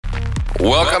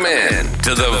Welcome in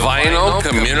to the Vinyl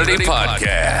Community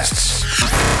Podcasts.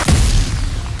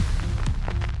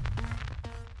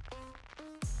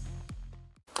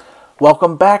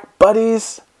 Welcome back,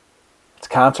 buddies. It's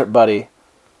Concert Buddy.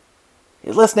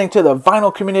 You're listening to the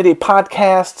Vinyl Community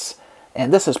Podcasts,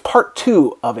 and this is part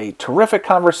 2 of a terrific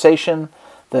conversation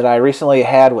that I recently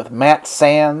had with Matt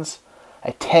Sands,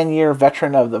 a 10-year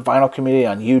veteran of the vinyl community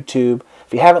on YouTube.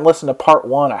 If you haven't listened to part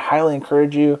 1, I highly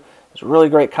encourage you. It's a really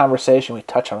great conversation. We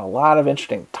touch on a lot of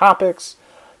interesting topics.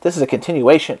 This is a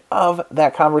continuation of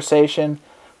that conversation.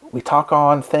 We talk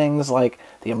on things like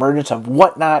the emergence of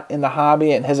Whatnot in the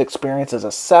hobby and his experience as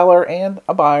a seller and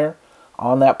a buyer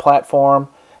on that platform.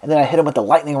 And then I hit him with the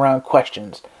lightning round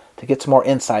questions to get some more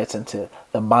insights into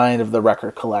the mind of the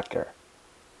record collector.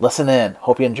 Listen in.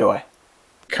 Hope you enjoy.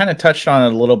 Kind of touched on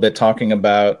it a little bit, talking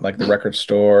about like the record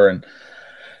store, and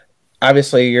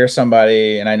obviously you're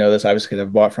somebody, and I know this obviously because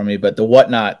I've bought from you, but the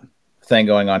Whatnot thing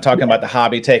going on, talking about the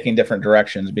hobby taking different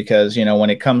directions, because, you know, when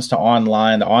it comes to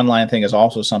online, the online thing is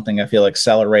also something I feel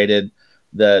accelerated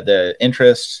the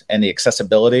interest and the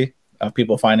accessibility of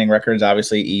people finding records,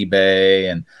 obviously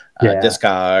eBay and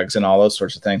Discogs and all those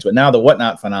sorts of things. But now the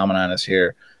Whatnot phenomenon is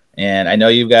here. And I know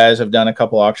you guys have done a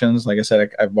couple auctions. Like I said,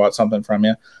 I've bought something from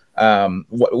you.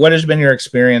 What has been your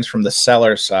experience from the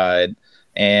seller side?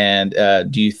 And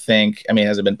do you think, I mean,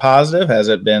 has it been positive? Has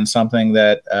it been something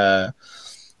that,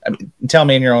 tell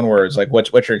me in your own words, like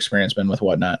what's your experience been with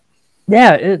Whatnot?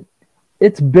 Yeah,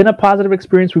 it's been a positive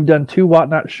experience. We've done 2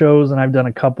 Whatnot shows, and I've done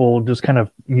a couple just kind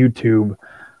of YouTube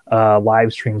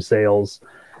live stream sales.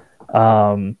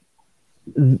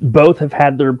 Both have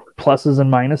had their pluses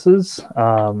and minuses.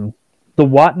 The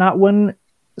Whatnot one,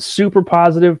 super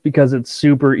positive because it's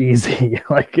super easy.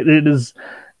 Like it is,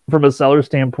 from a seller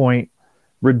standpoint,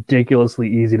 ridiculously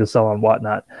easy to sell on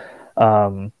Whatnot.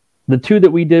 The 2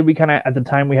 that we did, we kind of, at the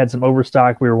time we had some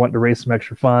overstock. We were wanting to raise some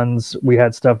extra funds. We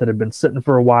had stuff that had been sitting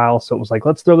for a while. So it was like,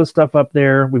 let's throw this stuff up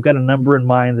there. We've got a number in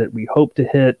mind that we hope to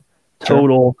hit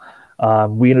total. Sure.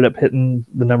 We ended up hitting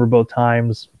the number both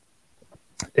times.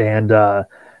 And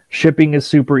shipping is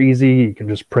super easy. You can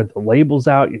just print the labels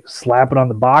out, you slap it on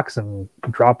the box and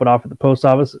drop it off at the post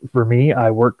office. For me,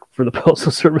 I work for the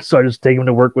Postal Service, so I just take them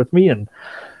to work with me and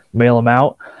mail them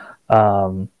out.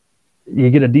 You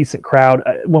get a decent crowd.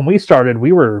 When we started,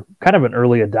 we were kind of an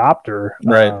early adopter,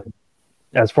 right?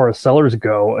 As far as sellers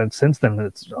go. And since then,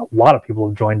 it's a lot of people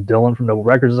have joined. Dylan from Noble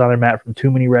Records is on there. Matt from Too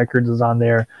Many Records is on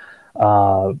there.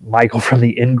 Michael from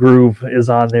the In Groove is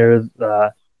on there.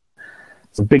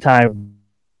 It's a big time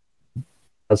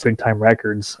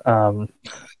records. But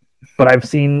I've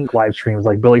seen live streams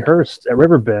like Billy Hurst at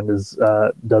Riverbend does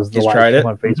the live stream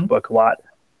on Facebook a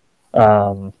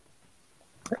lot.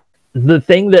 The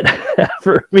thing that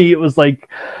for me, it was like,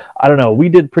 I don't know, we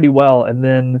did pretty well. And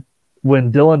then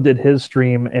when Dylan did his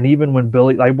stream, and even when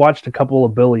Billy, I watched a couple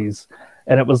of Billy's,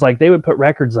 and it was like they would put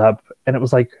records up, and it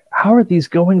was like, how are these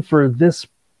going for this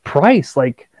price?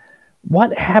 Like,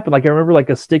 what happened? Like, I remember like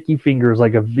a Sticky Fingers,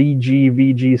 like a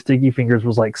VG Sticky Fingers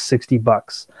was like $60. I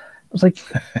was like,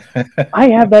 I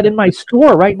have that in my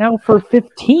store right now for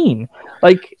 $15.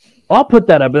 Like, I'll put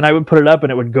that up, and I would put it up,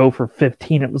 and it would go for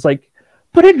 $15. It was like,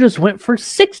 but it just went for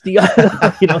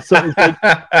 $60. You know, so it's like,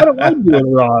 what am I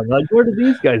doing wrong? Like, what are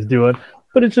these guys doing?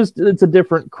 But it's a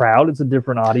different crowd. It's a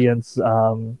different audience.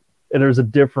 And there's a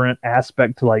different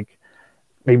aspect to, like,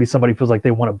 maybe somebody feels like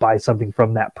they want to buy something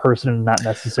from that person and not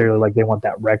necessarily like they want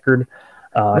that record.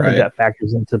 I think that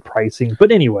factors into pricing.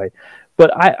 But anyway,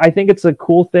 I think it's a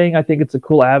cool thing. I think it's a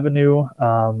cool avenue.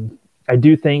 I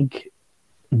do think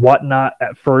Whatnot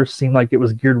at first seemed like it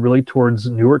was geared really towards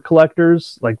newer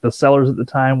collectors. Like the sellers at the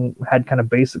time had kind of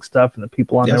basic stuff, and the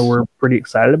people on there were pretty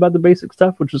excited about the basic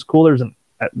stuff, which is cool.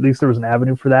 At least there was an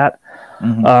avenue for that.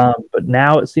 But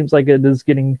now it seems like it is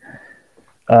getting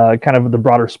kind of the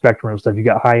broader spectrum of stuff. You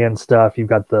got high-end stuff. You've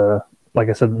got like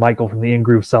I said, Michael from the In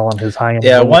Groove selling his high-end.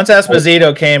 Yeah, once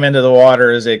Esposito came into the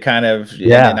waters, it kind of,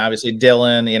 and obviously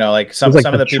Dylan, you know, like some of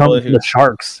the people who... The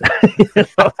sharks. You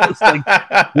know, it's like,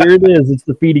 here it is. It's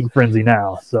the feeding frenzy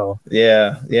now. So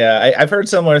yeah. I've heard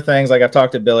similar things. Like I've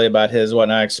talked to Billy about his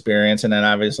Whatnot experience, and then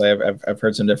obviously I've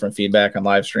heard some different feedback on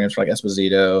live streams for like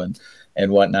Esposito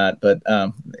and whatnot. But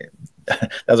that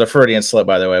was a Freudian slip,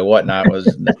 by the way. Whatnot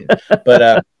was,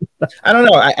 but I don't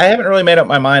know. I haven't really made up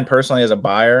my mind personally as a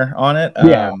buyer on it.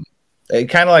 It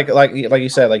kind of like you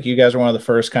said, like you guys are one of the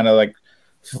first kind of like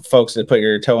folks that put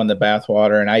your toe in the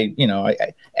bathwater. And I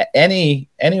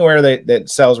anywhere that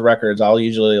sells records, I'll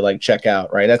usually like check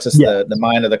out. Right, that's just the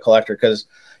mind of the collector, because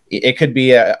it could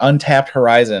be an untapped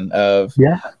horizon of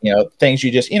things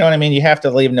you just, you know what I mean. You have to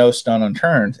leave no stone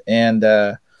unturned, and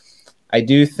I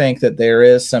do think that there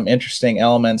is some interesting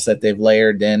elements that they've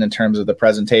layered in terms of the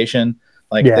presentation.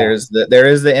 Like there is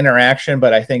the interaction,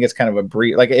 but I think it's kind of a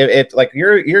brief. Like it like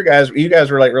you guys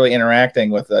were like really interacting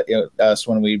with us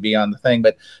when we'd be on the thing.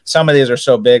 But some of these are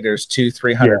so big. There's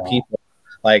 200-300 people.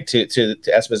 Like to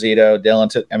Esposito,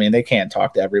 Dylan. I mean, they can't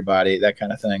talk to everybody. That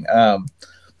kind of thing.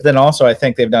 But then also, I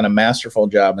think they've done a masterful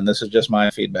job, and this is just my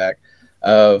feedback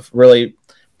of really.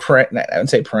 I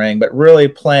wouldn't say praying, but really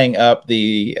playing up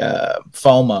the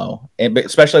FOMO, and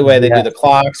especially the way they do the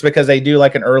clocks, because they do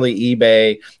like an early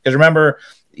eBay. Because remember,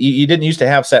 you didn't used to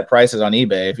have set prices on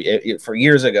eBay. For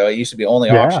years ago, it used to be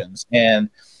only auctions. And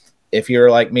if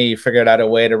you're like me, you figured out a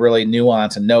way to really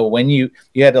nuance and know when you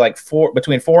had to like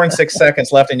between 4 and 6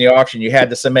 seconds left in the auction, you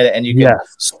had to submit it, and you can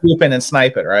swoop in and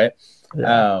snipe it, right?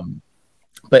 Yeah.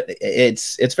 But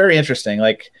it's very interesting.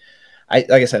 Like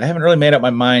I said, I haven't really made up my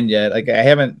mind yet. Like I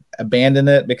haven't abandoned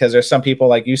it because there's some people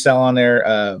like you sell on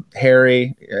there.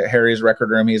 Harry's Record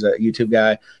Room. He's a YouTube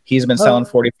guy. He's been selling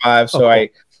 45. So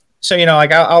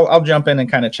I'll jump in and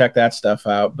kind of check that stuff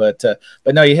out. But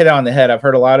no, you hit it on the head. I've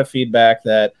heard a lot of feedback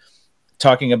that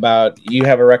talking about you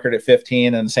have a record at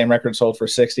 15 and the same record sold for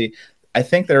 60. I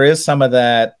think there is some of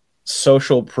that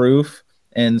social proof.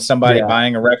 And somebody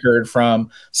buying a record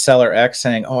from seller X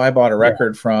saying, "Oh, I bought a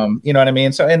record from," you know what I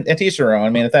mean? So, and to each their own. I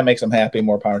mean, if that makes them happy,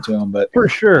 more power to them. But for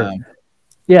sure, and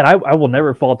I will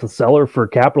never fault the seller for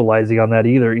capitalizing on that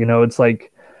either. You know, it's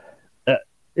like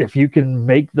if you can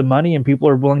make the money and people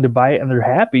are willing to buy it and they're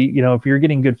happy, you know, if you're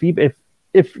getting good feedback,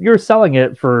 if you're selling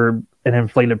it for an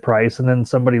inflated price and then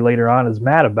somebody later on is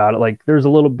mad about it, like there's a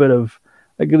little bit of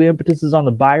like the impetus is on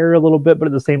the buyer a little bit, but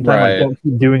at the same time, like, don't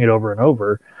keep doing it over and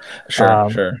over.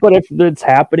 Sure. But if it's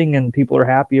happening and people are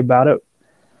happy about it,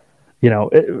 you know,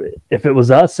 if it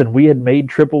was us and we had made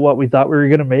triple what we thought we were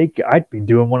going to make, I'd be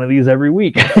doing one of these every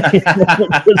week.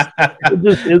 It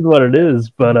just is what it is.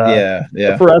 But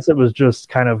for us, it was just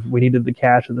kind of, we needed the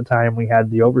cash at the time. We had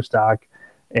the overstock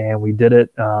and we did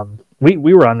it.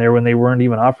 We were on there when they weren't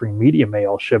even offering media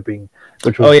mail shipping,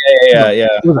 which was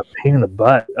it was a pain in the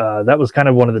butt. That was kind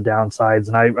of one of the downsides,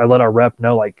 and I let our rep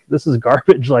know, like, this is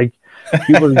garbage. Like,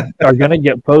 people are gonna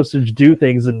get postage, do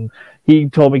things, and he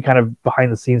told me kind of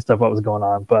behind the scenes stuff what was going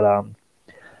on. But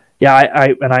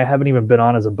I haven't even been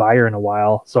on as a buyer in a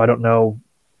while, so I don't know.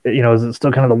 You know, is it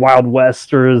still kind of the Wild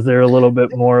West, or is there a little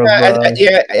bit more of?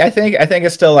 I think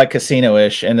it's still like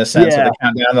casino-ish in the sense of the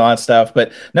countdown and all that stuff.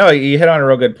 But no, you hit on a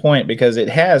real good point because it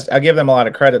has. I give them a lot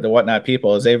of credit to Whatnot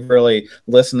people as they've really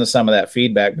listened to some of that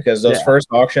feedback because those first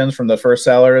auctions from the first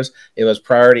sellers, it was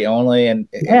priority only, and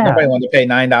nobody wanted to pay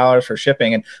 $9 for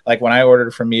shipping. And like when I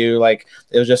ordered from you, like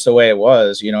it was just the way it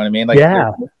was. You know what I mean? Like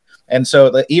And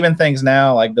so even things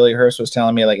now, like Billy Hurst was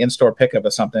telling me, like in-store pickup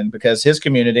of something, because his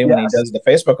community, when he does the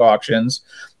Facebook auctions,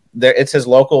 it's his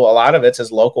local, a lot of it's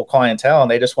his local clientele, and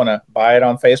they just want to buy it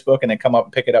on Facebook and then come up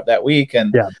and pick it up that week.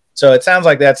 And so it sounds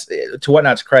like that's, to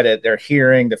Whatnot's credit, they're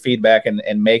hearing the feedback and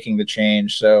making the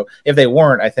change. So if they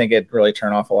weren't, I think it'd really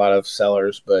turn off a lot of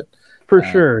sellers. But for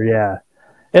sure,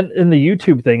 And the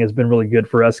YouTube thing has been really good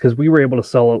for us because we were able to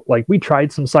sell, like, we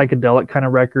tried some psychedelic kind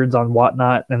of records on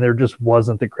Whatnot, and there just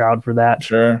wasn't the crowd for that.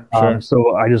 Sure.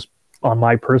 So I just, on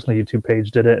my personal YouTube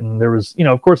page, did it, and there was, you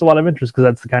know, of course, a lot of interest because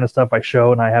that's the kind of stuff I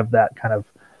show, and I have that kind of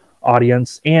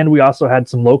audience. And we also had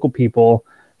some local people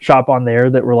shop on there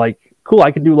that were like, cool,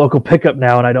 I can do local pickup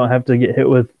now, and I don't have to get hit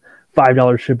with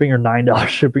 $5 shipping or $9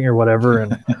 shipping or whatever.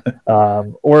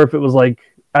 And or if it was like,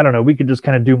 I don't know, we could just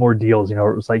kind of do more deals, you know,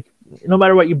 it was like, no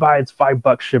matter what you buy, it's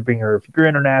 $5 shipping, or if you're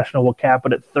international, we'll cap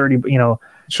it at 30. You know,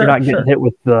 you're not getting hit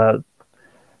with the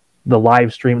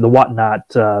live stream, the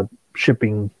Whatnot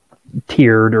shipping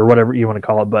tiered or whatever you want to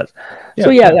call it. But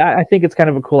I think it's kind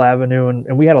of a cool avenue,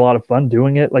 and we had a lot of fun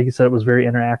doing it. Like you said, it was very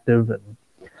interactive, and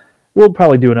we'll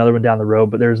probably do another one down the road,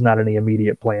 but there's not any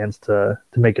immediate plans to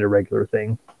make it a regular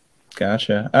thing.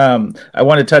 Gotcha. I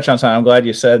want to touch on something. I'm glad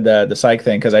you said the psych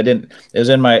thing because I didn't. It was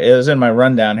in my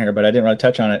rundown here, but I didn't really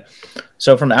touch on it.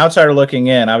 So from the outsider looking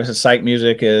in, obviously psych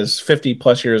music is 50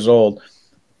 plus years old.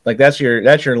 Like that's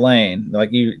your lane.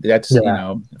 Like you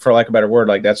know, for lack of a better word,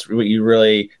 like that's what you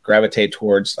really gravitate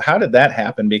towards. How did that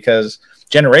happen? Because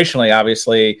generationally,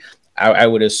 obviously, I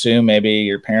would assume maybe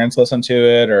your parents listened to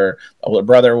it or a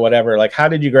brother or whatever. Like, how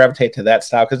did you gravitate to that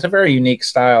style? Because it's a very unique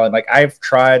style, and like I've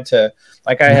tried to.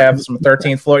 Like I have some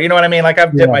 13th floor, you know what I mean? Like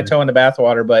I've dipped my toe in the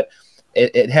bathwater, but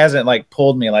it hasn't like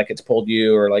pulled me like it's pulled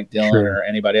you or like Dylan or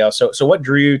anybody else. So what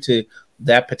drew you to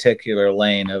that particular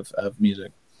lane of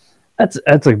music? That's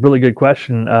a really good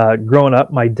question. Growing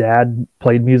up, my dad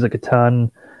played music a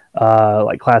ton,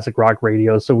 like classic rock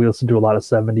radio. So we listened to a lot of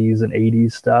 70s and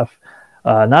 80s stuff.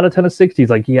 Not a ton of 60s.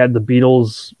 Like he had the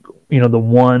Beatles the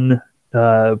one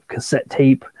cassette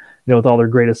tape, with all their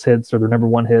greatest hits or their number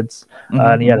one hits.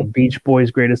 And he had a Beach Boys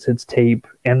greatest hits tape.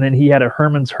 And then he had a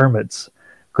Herman's Hermits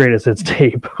greatest hits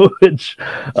tape, which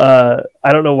I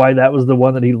don't know why that was the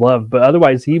one that he loved. But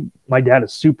otherwise, my dad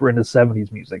is super into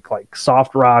 70s music, like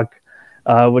soft rock,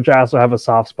 which I also have a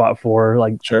soft spot for,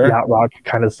 like yacht rock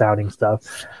kind of sounding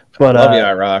stuff. But love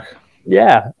yacht rock.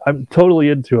 Yeah, I'm totally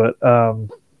into it.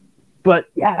 But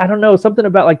yeah, I don't know, something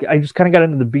about like I just kind of got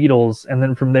into the Beatles, and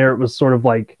then from there it was sort of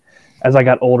like, as I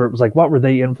got older, it was like, what were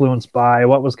they influenced by?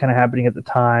 What was kind of happening at the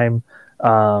time?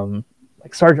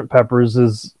 Like Sgt. Pepper's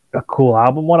is a cool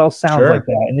album. What else sounds like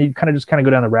that? And you kind of go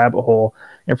down the rabbit hole.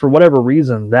 And for whatever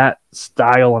reason, that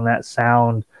style and that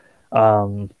sound,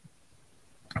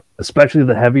 especially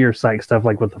the heavier psych stuff,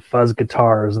 like with the fuzz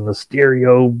guitars and the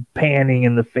stereo panning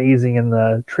and the phasing and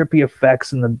the trippy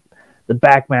effects and the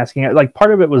backmasking. Like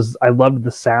part of it was I loved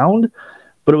the sound,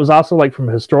 but it was also like from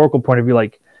a historical point of view,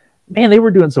 like, man, they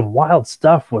were doing some wild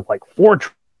stuff with like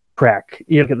 4-track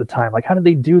at the time. Like, how did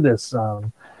they do this?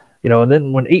 And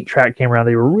then when 8-track came around,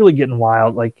 they were really getting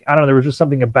wild. Like, I don't know, there was just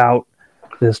something about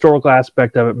the historical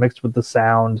aspect of it mixed with the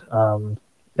sound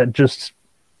that just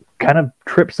kind of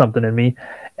tripped something in me.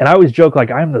 And I always joke,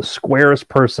 like, I'm the squarest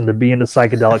person to be into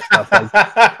psychedelic stuff.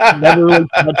 Like, never really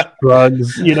touched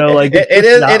drugs, like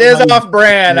it is off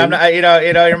brand. I'm not,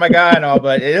 you're my guy and all,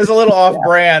 but it is a little off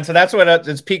brand. So that's what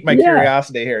it's piqued my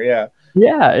curiosity here. Yeah.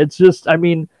 Yeah. It's just, I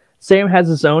mean, Sam has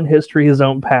his own history, his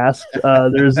own past.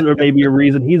 There may be a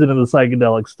reason he's into the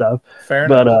psychedelic stuff. Fair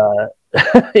enough.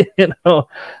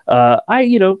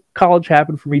 But, college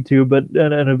happened for me too, but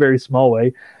in a very small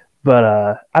way. But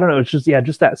I don't know. It's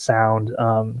just that sound.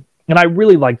 And I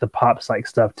really like the pop psych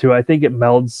stuff too. I think it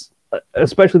melds,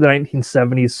 especially the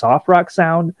 1970s soft rock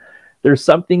sound. There's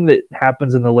something that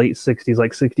happens in the late 60s,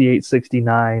 like 68,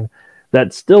 69,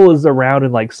 that still is around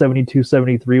in like 72,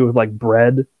 73 with like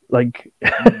Bread, like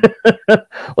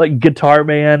like Guitar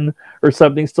Man or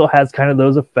something still has kind of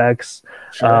those effects.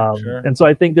 Sure. And so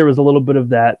I think there was a little bit of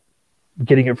that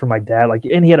getting it from my dad. Like,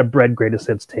 and he had a Bread greatest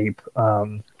hits tape.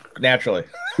 Naturally,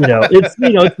 it's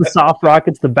the soft rock,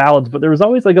 it's the ballads, but there was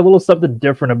always like a little something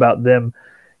different about them.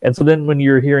 And so then when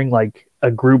you're hearing like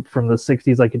a group from the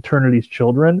 60s, like Eternity's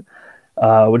Children,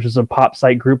 which is a pop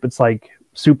psych group, it's like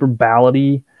super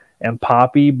ballady and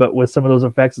poppy, but with some of those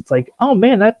effects, it's like, oh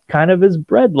man, that kind of is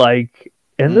Bread like.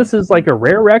 And this is like a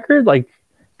rare record. Like,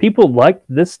 people like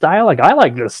this style. Like, I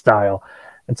like this style.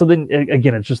 And so then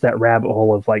again, it's just that rabbit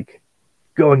hole of like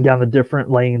going down the different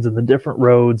lanes and the different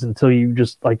roads until you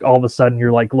just like all of a sudden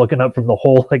you're like looking up from the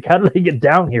hole, like, how did they get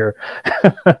down here?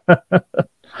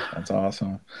 That's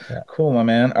awesome. Yeah. Cool, my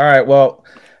man. All right, well,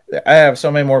 I have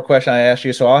so many more questions I asked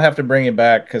you, so I'll have to bring you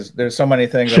back because there's so many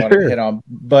things I want to hit on.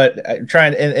 But I'm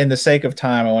trying, in the sake of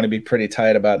time, I want to be pretty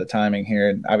tight about the timing here,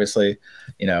 and obviously,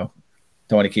 don't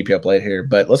want to keep you up late here.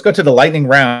 But let's go to the lightning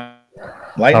round.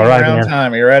 Lightning round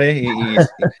time. Are you ready? You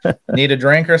need a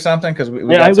drink or something? Because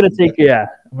I'm gonna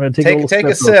take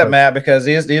a sip, Matt, because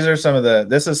these are some of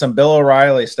this is some Bill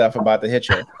O'Reilly stuff about to hit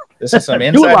you. This is some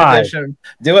inside edition.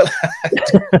 Do it.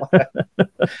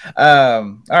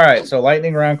 All right. So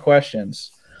lightning round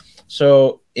questions.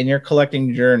 So in your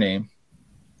collecting journey,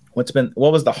 what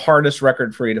was the hardest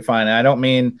record for you to find? And I don't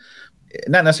mean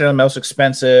not necessarily the most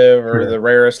expensive or the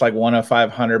rarest, like 1 of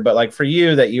 500, but like for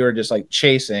you that you were just like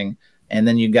chasing. And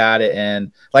then you got it,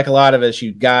 and like a lot of us,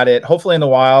 you got it, hopefully in the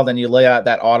wild, and you lay out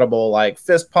that audible like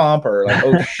fist pump or like,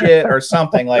 oh shit, or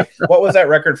something. Like, what was that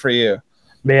record for you?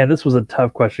 Man, this was a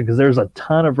tough question because there's a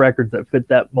ton of records that fit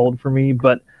that mold for me.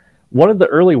 But one of the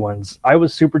early ones, I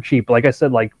was super cheap. Like I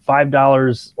said, like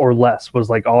 $5 or less was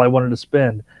like all I wanted to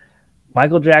spend.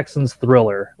 Michael Jackson's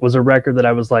Thriller was a record that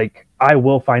I was like, I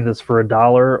will find this for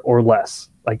 $1 or less.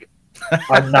 Like,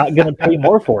 I'm not going to pay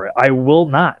more for it. I will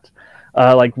not.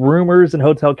 Like Rumors and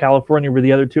Hotel California were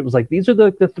the other two. It was like, these are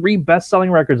the 3 best-selling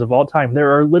records of all time.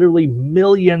 There are literally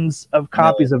millions of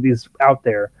copies of these out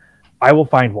there. I will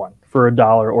find one for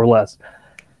 $1 or less.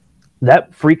 That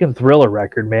freaking Thriller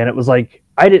record, man, it was like,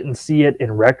 I didn't see it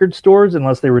in record stores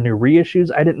unless they were new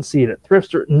reissues. I didn't see it at thrift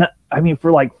store.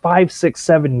 For like 5, 6,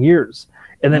 7 years.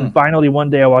 And then finally one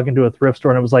day I walk into a thrift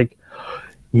store and it was like,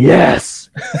 yes,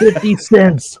 50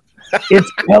 cents.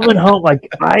 It's coming home. Like,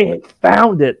 I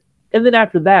found it. And then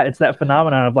after that, it's that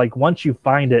phenomenon of like, once you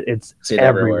find it, it's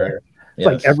everywhere. It's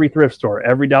like every thrift store,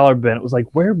 every dollar bin. It was like,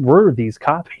 where were these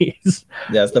copies?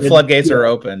 Yes, the floodgates are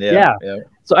open. Yeah.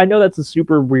 So I know that's a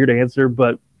super weird answer,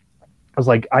 but I was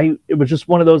like, it was just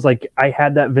one of those, like, I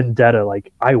had that vendetta.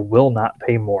 Like, I will not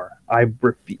pay more. I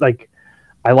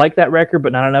like that record,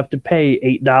 but not enough to pay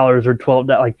 $8 or $12.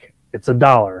 Like, it's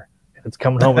 $1. It's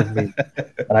coming home with me.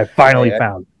 And I finally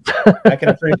found it. I can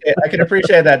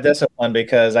appreciate that discipline,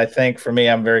 because I think for me,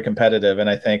 I'm very competitive. And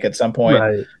I think at some point,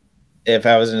 Right. if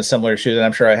I was in a similar shoes, and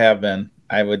I'm sure I have been,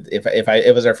 I would, if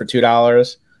it was there for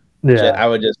 $2, I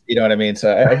would just, you know what I mean?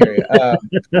 So I hear you.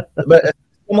 But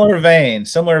similar vein.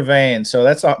 So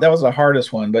that was the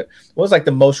hardest one. But what was like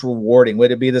the most rewarding?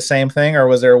 Would it be the same thing, or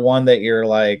was there one that you're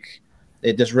like,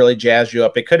 it just really jazzed you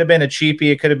up? It could have been a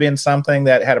cheapie. It could have been something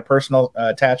that had a personal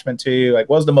attachment to you. Like,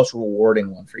 what was the most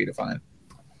rewarding one for you to find?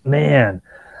 Man,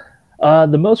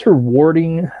 the most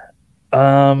rewarding.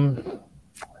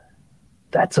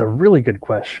 That's a really good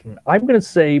question. I'm going to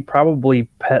say probably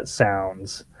Pet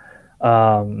Sounds.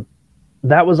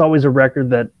 That was always a record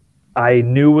that I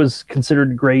knew was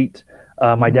considered great.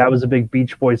 My dad was a big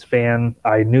Beach Boys fan.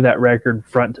 I knew that record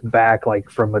front to back, like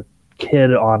from a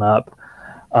kid on up.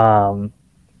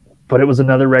 But it was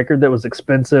another record that was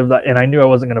expensive, and I knew I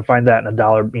wasn't going to find that in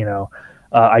 $1.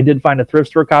 I did find a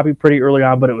thrift store copy pretty early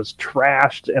on, but it was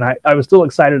trashed, and I was still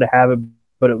excited to have it,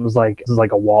 but it was like, this is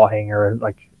like a wall hanger.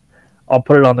 Like, I'll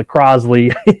put it on the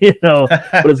Crosley,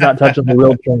 but it's not touching the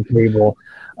real turntable.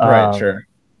 Right, sure.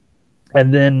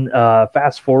 And then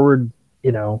fast forward, I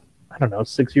don't know,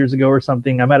 6 years ago or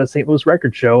something, I'm at a St. Louis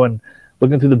record show and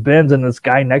looking through the bins, and this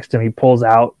guy next to me pulls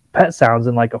out Pet Sounds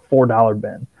in like a $4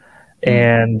 bin.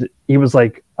 And he was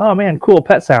like, "Oh man, cool,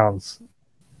 Pet Sounds."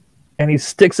 And he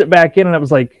sticks it back in, and I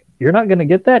was like, "You're not going to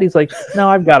get that?" He's like, "No,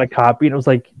 I've got a copy." And it was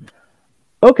like,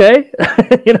 okay,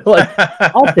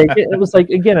 I'll take it. It was like,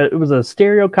 again, it was a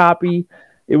stereo copy.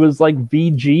 It was like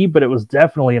VG, but it was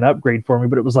definitely an upgrade for me.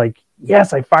 But it was like,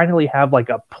 yes, I finally have like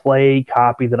a play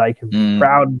copy that I can be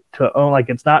proud to own. Like,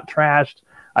 it's not trashed.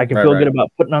 I can feel good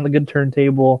about putting on the good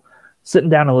turntable, sitting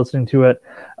down and listening to it.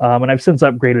 And I've since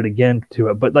upgraded again to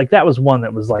it. But like, that was one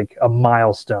that was like a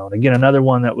milestone. Again, another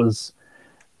one that was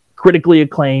critically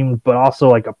acclaimed, but also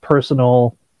like a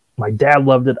personal. My dad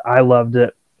loved it. I loved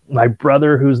it. My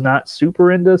brother, who's not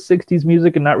super into 60s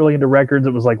music and not really into records,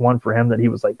 it was like one for him that he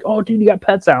was like, "Oh, dude, you got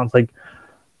Pet Sounds." Like,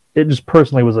 it just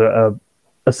personally was a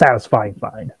satisfying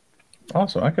find.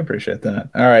 Awesome. I can appreciate that.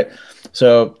 All right.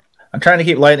 So I'm trying to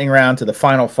keep lightning round to the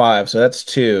final 5. So that's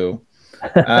 2.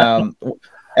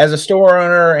 As a store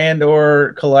owner and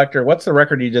or collector, what's the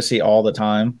record you just see all the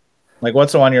time? Like,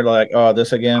 what's the one you're like, "Oh,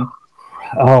 this again"?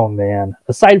 Oh man!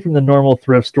 Aside from the normal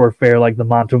thrift store fare, like the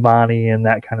Mantovani and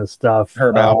that kind of stuff,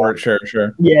 Herb Alpert, sure.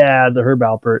 Yeah, the Herb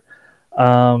Alpert.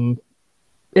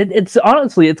 It's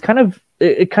honestly, it kind of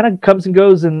comes and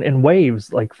goes in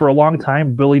waves. Like, for a long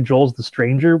time, Billy Joel's "The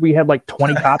Stranger," we had like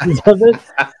 20 copies of it,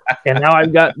 and now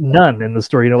I've got none in the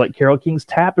store. Like Carole King's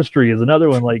 "Tapestry" is another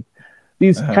one. Like,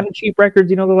 these kind of cheap records,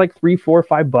 they're like $3, $4,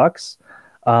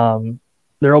 $5.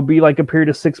 There'll be like a period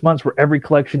of 6 months where every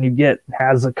collection you get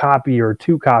has a copy or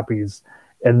 2 copies.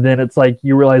 And then it's like,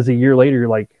 you realize a year later, you're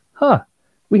like,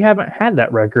 we haven't had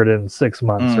that record in 6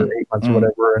 months or 8 months or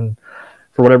whatever. And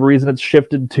for whatever reason, it's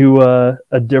shifted to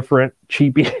a different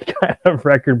cheapy kind of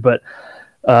record. But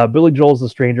Billy Joel's "The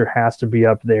Stranger" has to be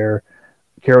up there.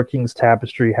 Carole King's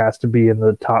 "Tapestry" has to be in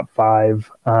the top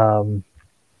 5. Oh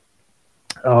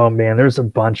man, there's a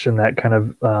bunch in that kind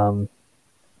of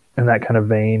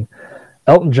vein.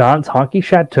 Elton John's "Honky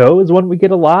Chateau" is one we get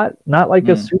a lot. Not like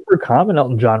a super common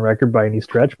Elton John record by any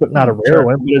stretch, but not a rare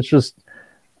one. But it's just,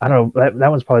 I don't know, that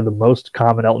one's probably the most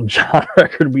common Elton John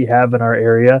record we have in our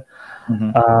area.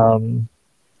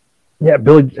 Yeah,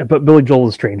 Billy Joel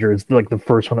 "The Stranger" is like the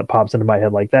first one that pops into my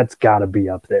head. Like, that's got to be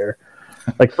up there.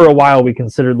 Like, for a while, we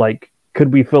considered, like,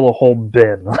 could we fill a whole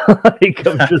bin like,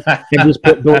 of just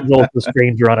put Billy Joel "The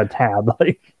Stranger" on a tab?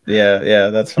 Like, yeah,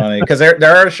 that's funny, because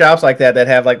there are shops like that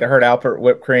have like the Herb Alpert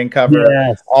whipped cream cover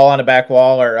all on the back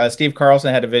wall. Or Steve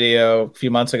Carlson had a video a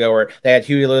few months ago where they had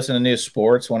Huey Lewis in the New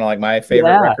Sports, one of like my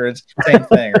favorite records. Same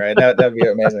thing, right? That'd be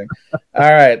amazing.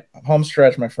 All right, home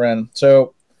stretch, my friend.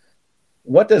 So,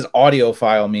 what does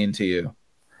audiophile mean to you?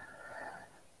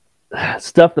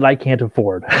 Stuff that I can't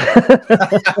afford.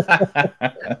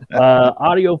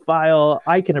 Audiophile,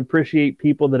 I can appreciate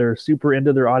people that are super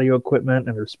into their audio equipment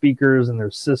and their speakers and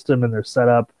their system and their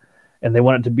setup, and they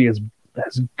want it to be as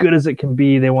good as it can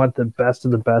be. They want the best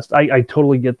of the best. I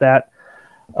totally get that.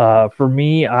 For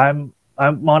me, I'm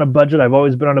on a budget. I've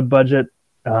always been on a budget.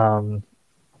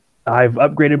 I've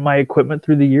upgraded my equipment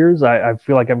through the years. I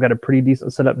feel like I've got a pretty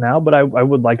decent setup now, but I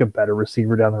would like a better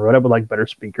receiver down the road. I would like better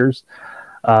speakers.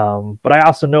 But I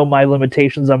also know my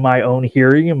limitations on my own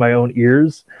hearing and my own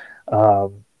ears.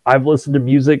 I've listened to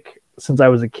music since I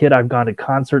was a kid. I've gone to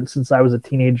concerts since I was a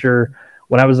teenager.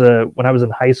 When I was in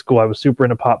high school, I was super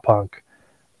into pop punk.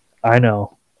 I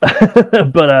know.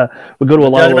 But we go to a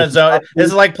lot judgment of zone. This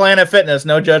is like Planet Fitness,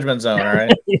 no judgment zone, all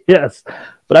right? Yes,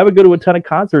 but I would go to a ton of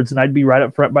concerts, and I'd be right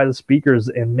up front by the speakers,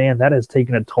 and man, that has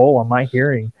taken a toll on my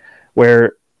hearing.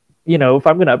 Where, if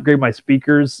I'm going to upgrade my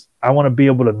speakers, I want to be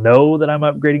able to know that I'm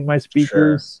upgrading my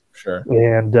speakers. Sure.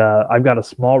 And I've got a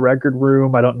small record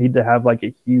room. I don't need to have like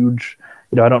a huge,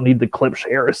 I don't need the Klipsch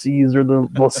Heresies or the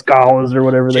Scalas or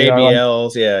whatever they are.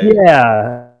 JBLs,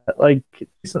 yeah. Like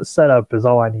decent setup is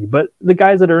all I need. But the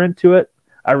guys that are into it,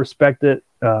 I respect it.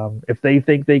 If they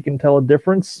think they can tell a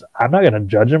difference, I'm not going to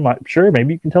judge them. Sure,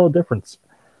 maybe you can tell a difference.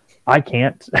 I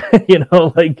can't.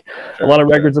 A lot of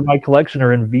records in my collection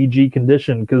are in VG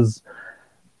condition because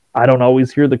I don't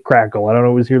always hear the crackle. I don't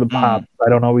always hear the pop. I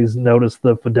don't always notice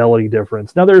the fidelity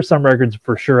difference. Now, there are some records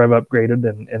for sure I've upgraded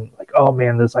and like, oh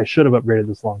man, I should have upgraded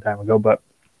this a long time ago. But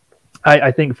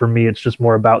I think for me, it's just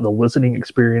more about the listening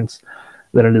experience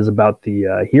than it is about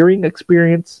the hearing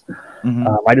experience.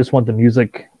 I just want the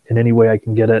music in any way I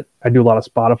can get it. I do a lot of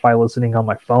Spotify listening on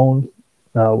my phone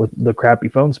with the crappy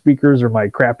phone speakers or my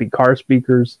crappy car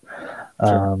speakers.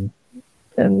 And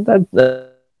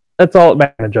that's all. I'm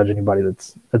not going to judge anybody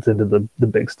that's into the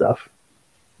big stuff.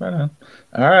 Right on.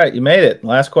 All right, you made it.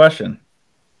 Last question.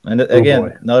 And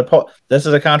again, this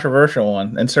is a controversial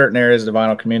one in certain areas of the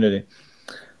vinyl community.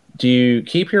 Do you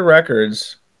keep your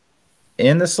records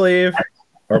in the sleeve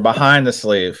or behind the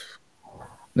sleeve?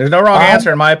 There's no wrong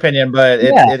answer in my opinion, but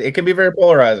it can be very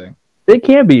polarizing. It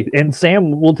can be, and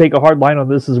Sam will take a hard line on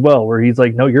this as well, where he's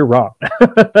like, "No, you're wrong."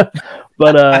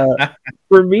 But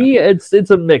for me, it's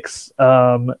a mix.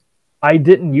 I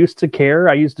didn't used to care.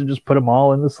 I used to just put them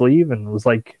all in the sleeve, and it was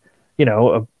like, a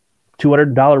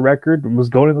 $200 record was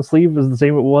going in the sleeve was the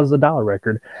same it was a $1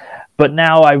 record. But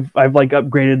now I've like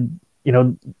upgraded.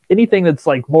 Anything that's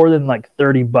like more than like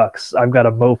 $30, I've got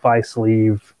a MoFi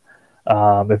sleeve.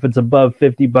 If it's above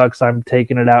 $50, I'm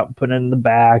taking it out and putting it in the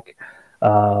back.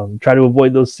 Try to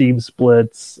avoid those seam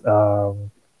splits.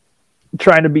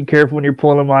 Trying to be careful when you're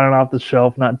pulling them on and off the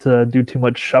shelf, not to do too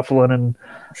much shuffling and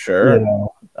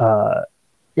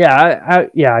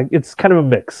it's kind of a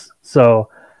mix. So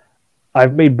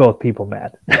I've made both people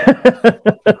mad.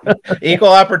 Equal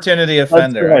opportunity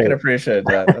offender. Right. I can appreciate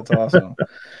that. That's awesome.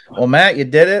 Well, Matt, you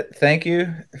did it. Thank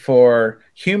you for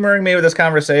humoring me with this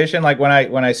conversation. Like when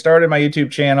I started my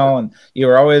YouTube channel, and you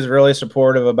were always really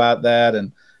supportive about that,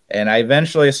 and I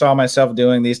eventually saw myself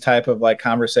doing these type of like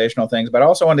conversational things, but I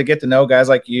also wanted to get to know guys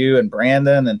like you and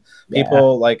Brandon and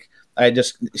people like I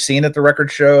just seen at the record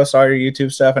show, saw your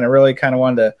YouTube stuff, and I really kind of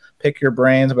wanted to pick your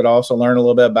brains, but also learn a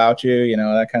little bit about you,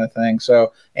 that kind of thing.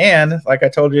 So, and like I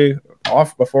told you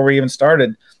off before we even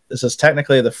started, this is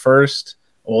technically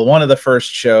one of the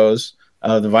first shows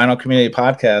of the Vinyl Community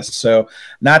Podcast. So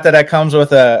not that comes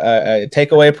with a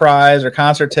takeaway prize or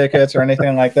concert tickets or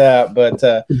anything like that, but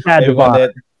badge of,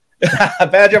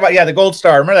 the gold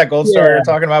star. Remember that gold star you were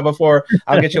talking about before?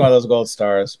 I'll get you one of those gold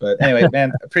stars. But anyway,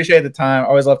 man, appreciate the time.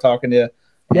 Always love talking to you.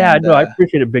 Yeah, I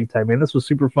appreciate it big time, man. This was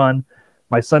super fun.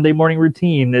 My Sunday morning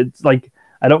routine, it's like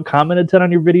I don't comment a ton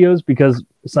on your videos because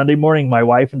Sunday morning my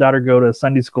wife and daughter go to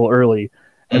Sunday school early.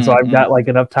 And so I've got like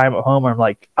enough time at home where I'm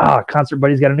like, Concert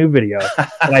Buddy's got a new video.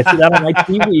 And I sit down on my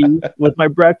TV with my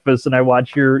breakfast and I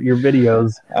watch your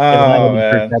videos.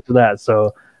 Man. After that.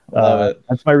 So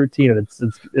that's my routine, and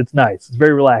it's nice. It's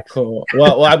very relaxed. Cool.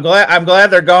 Well, I'm glad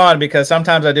they're gone because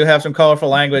sometimes I do have some colorful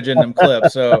language in them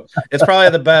clips. So it's probably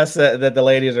the best that the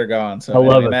ladies are gone. So I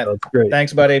love it. Matt, that's great.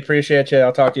 Thanks, buddy. Appreciate you.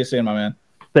 I'll talk to you soon, my man.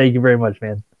 Thank you very much,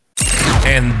 man.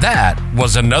 And that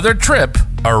was another trip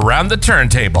around the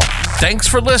turntable. Thanks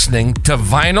for listening to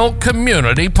Vinyl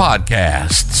Community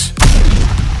Podcasts.